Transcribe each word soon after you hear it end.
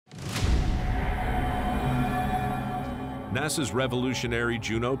NASA's revolutionary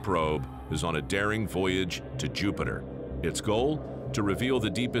Juno probe is on a daring voyage to Jupiter. Its goal? To reveal the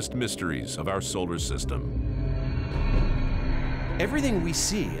deepest mysteries of our solar system. Everything we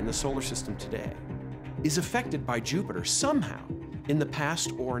see in the solar system today is affected by Jupiter somehow, in the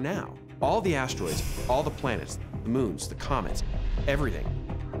past or now. All the asteroids, all the planets, the moons, the comets, everything.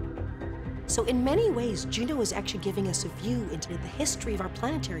 So in many ways, Juno is actually giving us a view into the history of our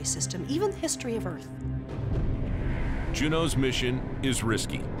planetary system, even the history of Earth. Juno's mission is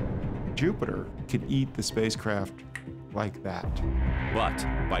risky. Jupiter could eat the spacecraft like that. But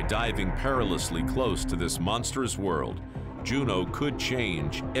by diving perilously close to this monstrous world, Juno could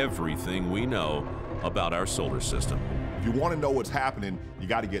change everything we know about our solar system. If you want to know what's happening, you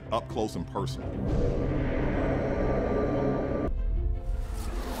got to get up close and personal.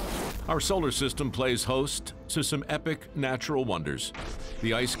 Our solar system plays host to some epic natural wonders.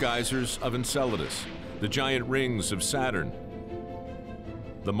 The ice geysers of Enceladus, the giant rings of Saturn,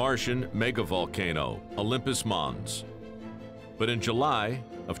 the Martian megavolcano, Olympus Mons. But in July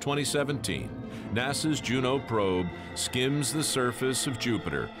of 2017, NASA's Juno probe skims the surface of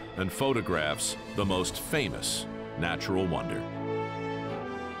Jupiter and photographs the most famous natural wonder.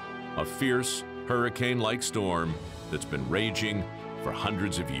 A fierce, hurricane-like storm that's been raging for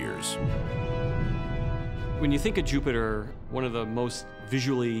hundreds of years. When you think of Jupiter, one of the most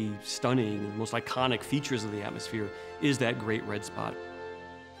visually stunning, most iconic features of the atmosphere is that great red spot.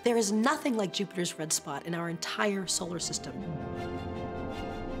 There is nothing like Jupiter's red spot in our entire solar system.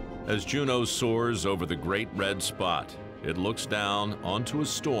 As Juno soars over the great red spot, it looks down onto a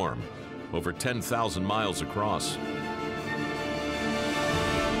storm over 10,000 miles across.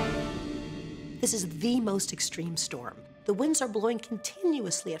 This is the most extreme storm. The winds are blowing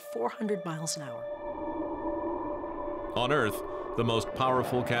continuously at 400 miles an hour. On Earth, the most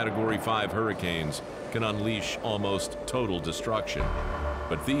powerful Category 5 hurricanes can unleash almost total destruction.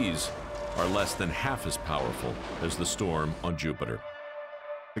 But these are less than half as powerful as the storm on Jupiter.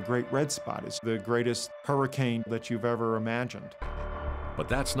 The Great Red Spot is the greatest hurricane that you've ever imagined. But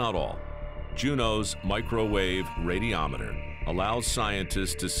that's not all. Juno's microwave radiometer allows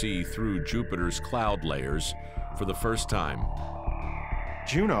scientists to see through Jupiter's cloud layers for the first time.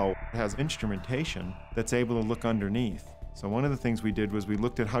 Juno has instrumentation that's able to look underneath. So one of the things we did was we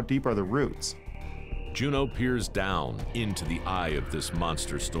looked at how deep are the roots. Juno peers down into the eye of this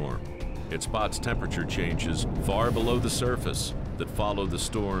monster storm. It spots temperature changes far below the surface that follow the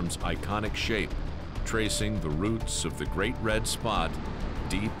storm's iconic shape, tracing the roots of the Great Red Spot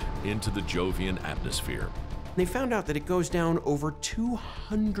deep into the Jovian atmosphere. They found out that it goes down over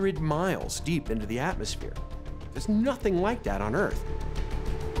 200 miles deep into the atmosphere. There's nothing like that on Earth.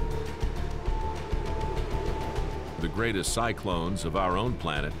 The greatest cyclones of our own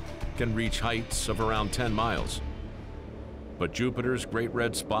planet can reach heights of around 10 miles. But Jupiter's Great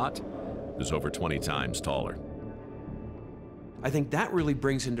Red Spot is over 20 times taller. I think that really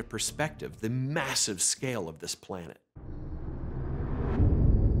brings into perspective the massive scale of this planet.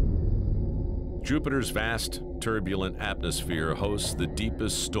 Jupiter's vast, turbulent atmosphere hosts the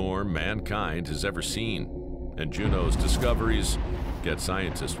deepest storm mankind has ever seen, and Juno's discoveries get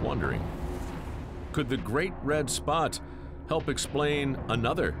scientists wondering. Could the Great Red Spot help explain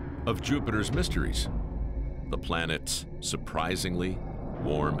another of Jupiter's mysteries? The planet's surprisingly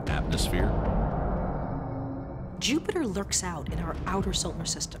warm atmosphere? Jupiter lurks out in our outer solar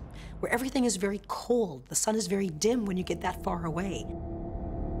system, where everything is very cold. The sun is very dim when you get that far away.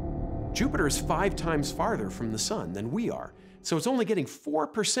 Jupiter is 5 times farther from the sun than we are, so it's only getting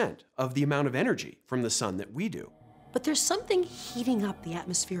 4% of the amount of energy from the sun that we do. But there's something heating up the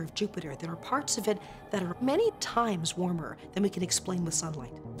atmosphere of Jupiter. There are parts of it that are many times warmer than we can explain with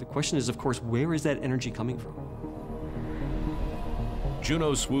sunlight. The question is, of course, where is that energy coming from?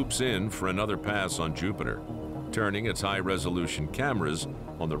 Juno swoops in for another pass on Jupiter, turning its high-resolution cameras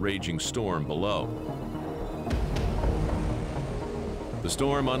on the raging storm below. The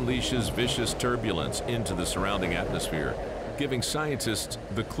storm unleashes vicious turbulence into the surrounding atmosphere, giving scientists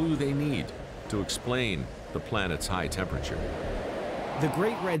the clue they need to explain the planet's high temperature. The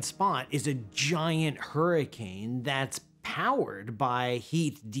Great Red Spot is a giant hurricane that's powered by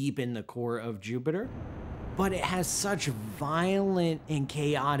heat deep in the core of Jupiter, but it has such violent and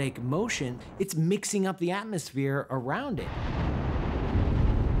chaotic motion, it's mixing up the atmosphere around it.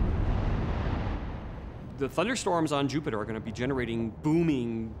 The thunderstorms on Jupiter are going to be generating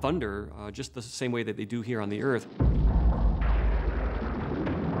booming thunder just the same way that they do here on the Earth.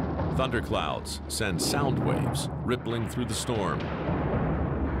 Thunderclouds send sound waves rippling through the storm.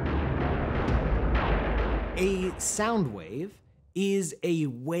 A sound wave is a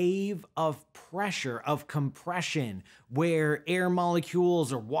wave of pressure, of compression, where air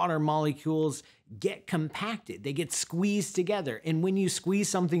molecules or water molecules get compacted. They get squeezed together. And when you squeeze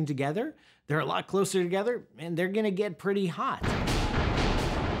something together, they're a lot closer together and they're gonna get pretty hot.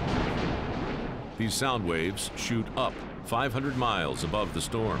 These sound waves shoot up 500 miles above the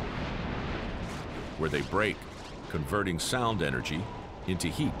storm, where they break, converting sound energy into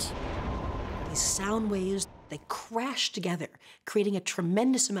heat. These sound waves, they crash together, creating a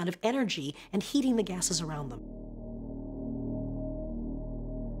tremendous amount of energy and heating the gases around them.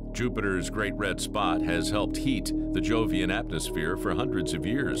 Jupiter's Great Red Spot has helped heat the Jovian atmosphere for hundreds of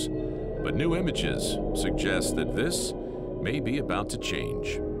years, but new images suggest that this may be about to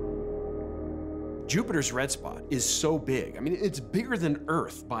change. Jupiter's red spot is so big. I mean, it's bigger than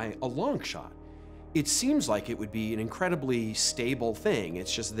Earth by a long shot. It seems like it would be an incredibly stable thing.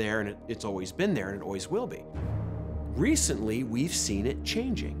 It's just there, and it's always been there, and it always will be. Recently, we've seen it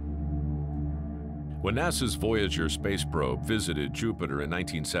changing. When NASA's Voyager space probe visited Jupiter in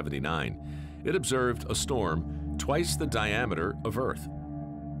 1979, it observed a storm twice the diameter of Earth.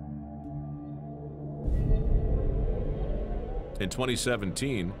 In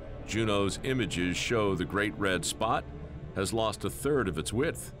 2017, Juno's images show the Great Red Spot has lost a third of its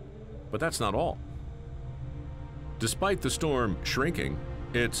width, but that's not all. Despite the storm shrinking,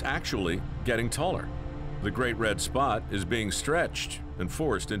 it's actually getting taller. The Great Red Spot is being stretched and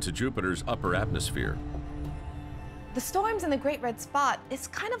forced into Jupiter's upper atmosphere. The storms in the Great Red Spot is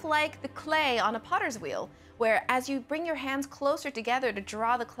kind of like the clay on a potter's wheel, where as you bring your hands closer together to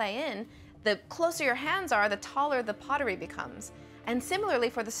draw the clay in, the closer your hands are, the taller the pottery becomes. And similarly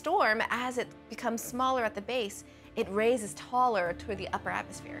for the storm, as it becomes smaller at the base, it raises taller to the upper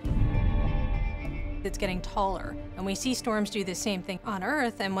atmosphere. It's getting taller, and we see storms do the same thing on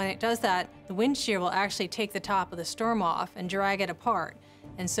Earth, and when it does that, the wind shear will actually take the top of the storm off and drag it apart.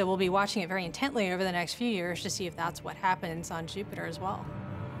 And so we'll be watching it very intently over the next few years to see if that's what happens on Jupiter as well.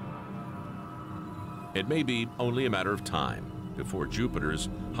 It may be only a matter of time before Jupiter's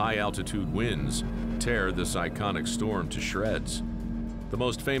high-altitude winds tear this iconic storm to shreds. The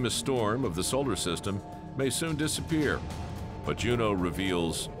most famous storm of the solar system may soon disappear, but Juno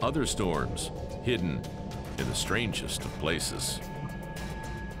reveals other storms hidden in the strangest of places.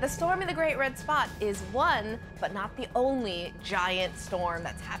 The storm in the Great Red Spot is one, but not the only giant storm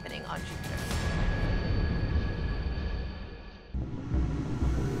that's happening on Jupiter.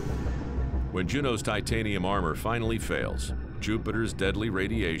 When Juno's titanium armor finally fails, Jupiter's deadly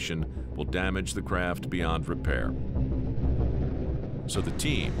radiation will damage the craft beyond repair. So the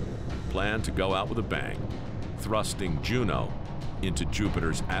team plan to go out with a bang, thrusting Juno into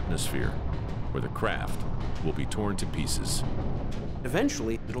Jupiter's atmosphere, where the craft will be torn to pieces.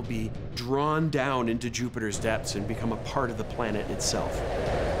 Eventually, it'll be drawn down into Jupiter's depths and become a part of the planet itself.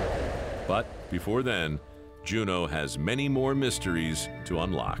 But before then, Juno has many more mysteries to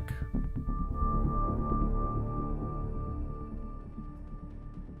unlock.